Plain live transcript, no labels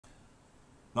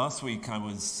Last week I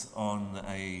was on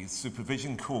a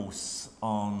supervision course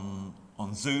on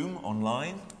Zoom,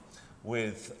 online,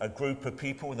 with a group of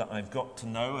people that I've got to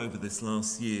know over this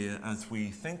last year as we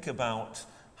think about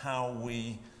how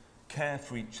we care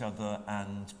for each other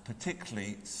and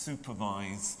particularly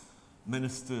supervise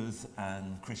ministers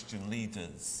and Christian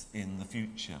leaders in the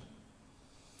future.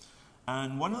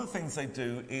 And one of the things they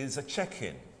do is a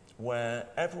check-in where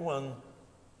everyone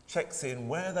checks in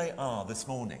where they are this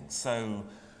morning. So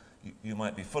you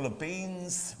might be full of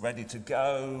beans, ready to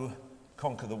go,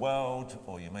 conquer the world,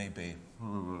 or you may be...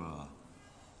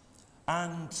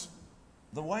 And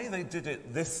the way they did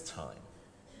it this time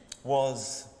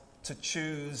was to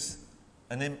choose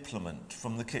an implement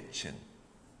from the kitchen.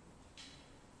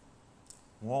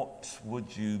 What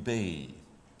would you be?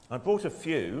 I brought a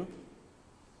few.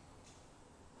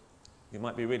 You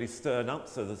might be really stirred up,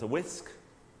 so there's a whisk.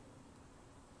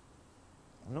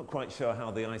 I'm not quite sure how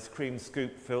the ice cream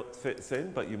scoop fits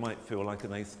in, but you might feel like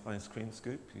an ice cream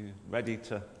scoop. You ready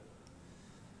to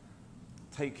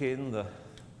take in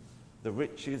the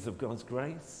riches of God's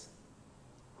grace?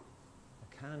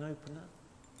 A can opener?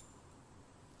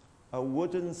 A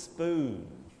wooden spoon?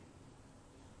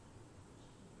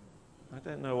 I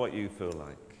don't know what you feel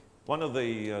like. One of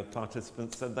the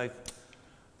participants said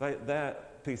their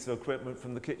piece of equipment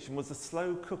from the kitchen was a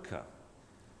slow cooker.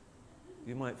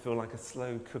 You might feel like a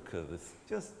slow cooker that's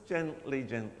just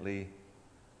gently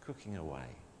cooking away.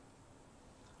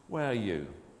 Where are you?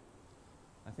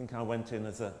 I think I went in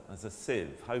as a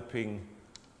sieve, hoping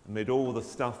amid all the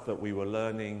stuff that we were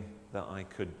learning that I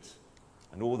could,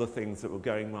 and all the things that were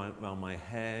going around my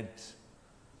head,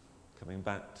 coming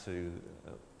back to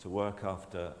work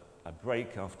after a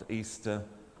break after Easter,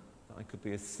 that I could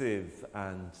be a sieve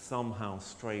and somehow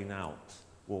strain out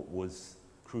what was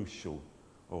crucial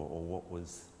or what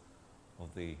was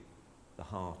of the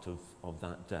heart of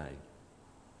that day.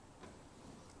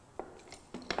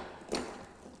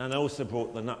 And I also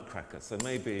brought the nutcracker, so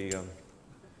maybe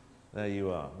there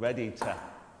you are, ready to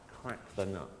crack the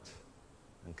nut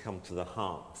and come to the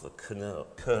heart, the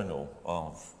kernel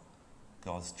of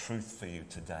God's truth for you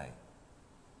today.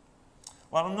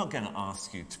 Well, I'm not going to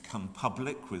ask you to come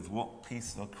public with what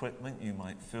piece of equipment you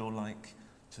might feel like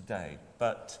today,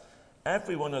 but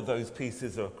every one of those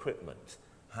pieces of equipment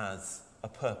has a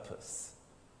purpose.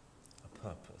 A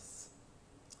purpose.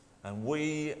 And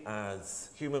we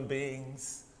as human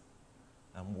beings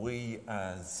and we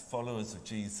as followers of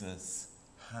Jesus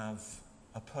have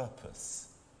a purpose,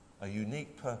 a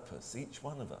unique purpose, each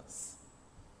one of us.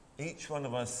 Each one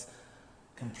of us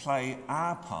can play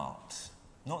our part,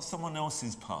 not someone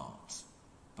else's part,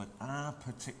 but our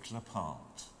particular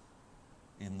part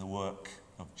in the work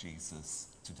of Jesus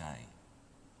today.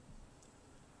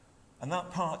 And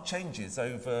that part changes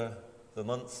over the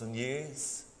months and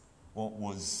years. What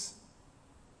was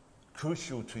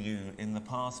crucial to you in the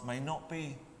past may not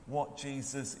be what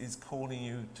Jesus is calling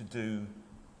you to do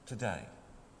today.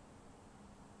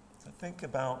 So think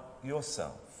about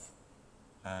yourself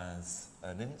as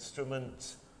an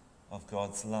instrument of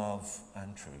God's love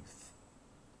and truth.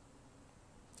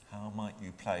 How might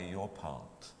you play your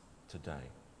part today?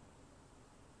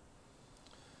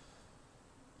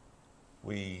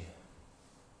 We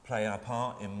play our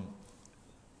part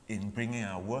in bringing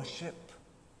our worship,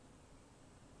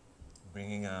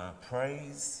 bringing our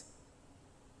praise,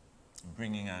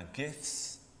 bringing our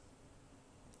gifts.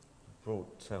 I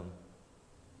brought,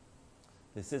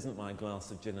 this isn't my glass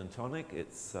of gin and tonic,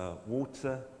 it's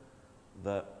water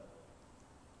that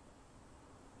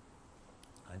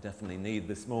I definitely need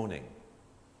this morning.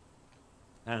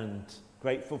 And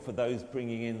grateful for those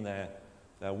bringing in their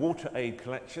water aid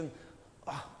collection.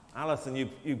 Oh, Alison,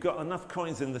 you've got enough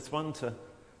coins in this one to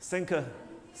sink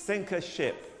a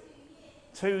ship.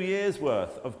 2 years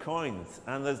worth of coins,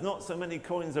 and there's not so many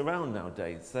coins around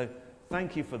nowadays, so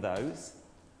thank you for those.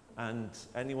 And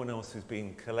anyone else who's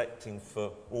been collecting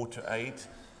for water aid,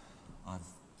 I've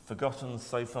forgotten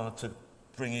so far to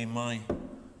bring in my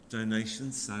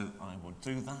donations, so I will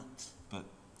do that. But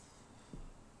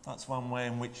that's one way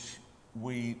in which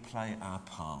we play our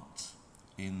part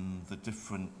in the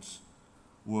different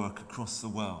work across the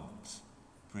world,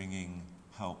 bringing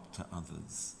help to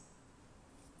others.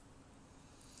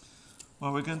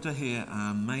 Well, we're going to hear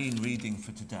our main reading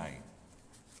for today,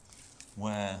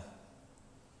 where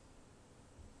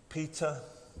Peter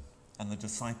and the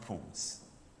disciples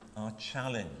are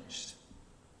challenged,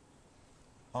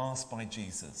 asked by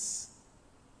Jesus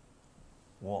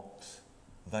what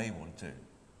they will do.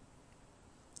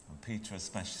 And Peter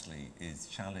especially is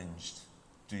challenged,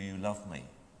 do you love me?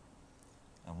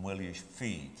 And will you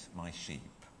feed my sheep?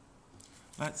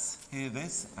 Let's hear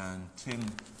this, and Tim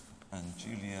and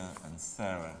Julia and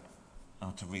Sarah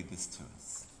are to read this to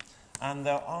us. And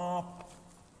there are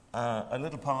a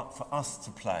little part for us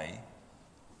to play.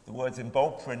 The words in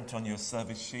bold print on your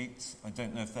service sheet, I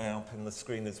don't know if they're up on the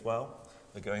screen as well,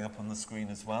 they're going up on the screen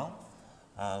as well,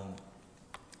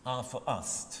 are for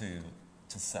us to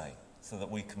say, so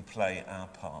that we can play our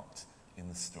part in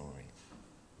the story.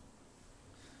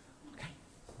 Okay.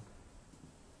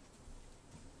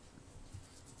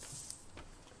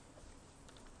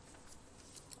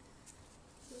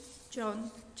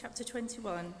 John chapter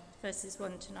 21, verses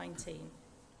 1 to 19.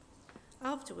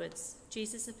 Afterwards,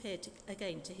 Jesus appeared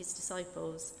again to his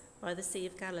disciples by the Sea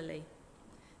of Galilee.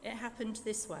 It happened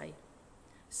this way.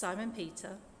 Simon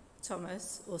Peter,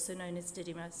 Thomas, also known as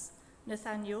Didymus,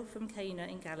 Nathanael from Cana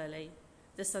in Galilee,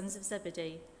 the sons of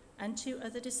Zebedee, and 2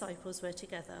 other disciples were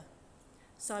together.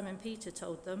 Simon Peter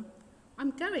told them,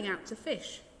 "I'm going out to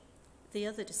fish." The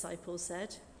other disciples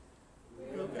said,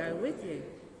 "We'll go with you."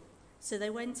 So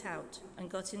they went out and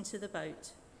got into the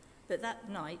boat, but that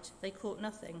night they caught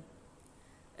nothing.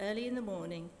 Early in the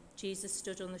morning, Jesus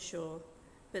stood on the shore,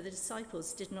 but the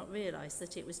disciples did not realize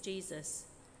that it was Jesus.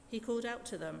 He called out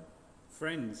to them,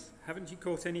 "Friends, haven't you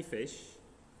caught any fish?"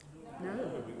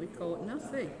 "No, we caught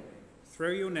nothing."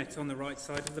 "Throw your net on the right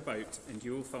side of the boat and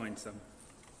you will find some."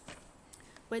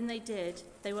 When they did,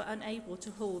 they were unable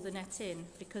to haul the net in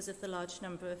because of the large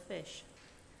number of fish.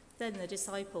 Then the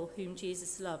disciple whom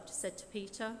Jesus loved said to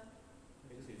Peter,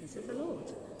 "Is it the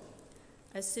Lord?"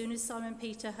 As soon as Simon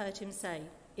Peter heard him say,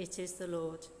 "It is the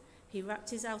Lord," he wrapped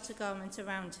his outer garment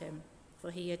around him,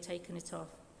 for he had taken it off,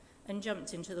 and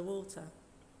jumped into the water.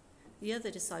 The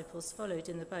other disciples followed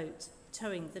in the boat,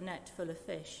 towing the net full of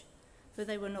fish, for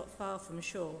they were not far from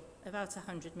shore, about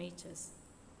 100 meters.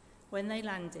 When they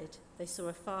landed, they saw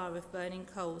a fire of burning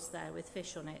coals there with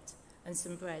fish on it, and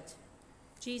some bread.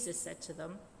 Jesus said to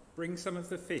them, "Bring some of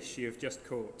the fish you have just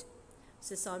caught."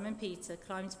 So Simon Peter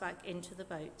climbed back into the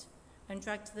boat and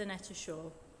dragged the net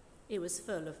ashore. It was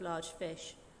full of large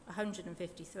fish,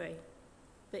 153.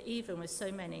 But even with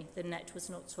so many, the net was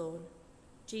not torn.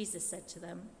 Jesus said to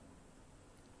them,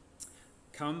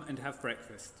 "Come and have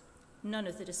breakfast." None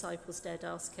of the disciples dared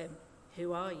ask him,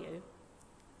 "Who are you?"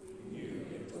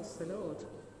 "It was the Lord."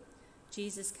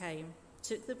 Jesus came,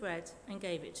 took the bread and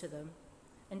gave it to them,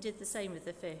 and did the same with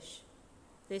the fish.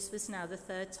 This was now the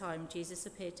 3rd time Jesus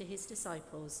appeared to his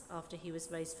disciples after he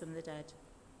was raised from the dead.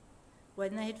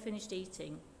 When they had finished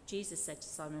eating, Jesus said to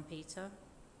Simon Peter,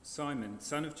 "Simon,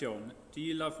 son of John, do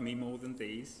you love me more than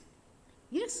these?"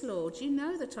 "Yes, Lord, you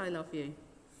know that I love you."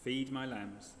 "Feed my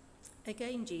lambs."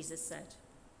 Again Jesus said,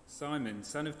 "Simon,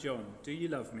 son of John, do you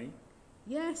love me?"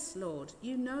 "Yes, Lord,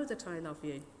 you know that I love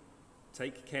you."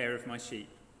 "Take care of my sheep."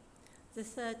 The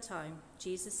 3rd time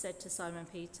Jesus said to Simon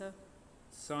Peter,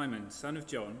 "Simon, son of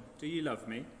John, do you love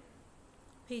me?"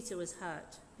 Peter was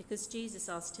hurt because Jesus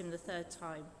asked him the 3rd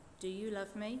time, "Do you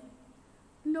love me?"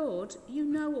 "Lord, you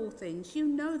know all things. You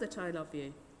know that I love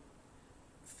you."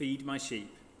 "Feed my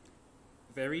sheep.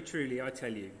 Very truly I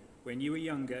tell you, when you were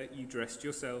younger you dressed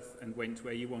yourself and went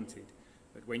where you wanted.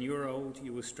 But when you are old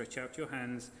you will stretch out your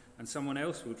hands and someone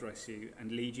else will dress you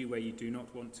and lead you where you do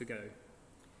not want to go."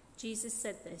 Jesus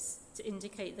said this to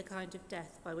indicate the kind of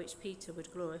death by which Peter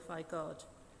would glorify God.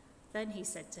 Then he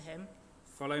said to him,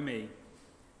 "Follow me."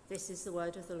 This is the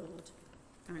word of the Lord.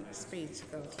 Thanks be to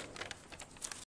God.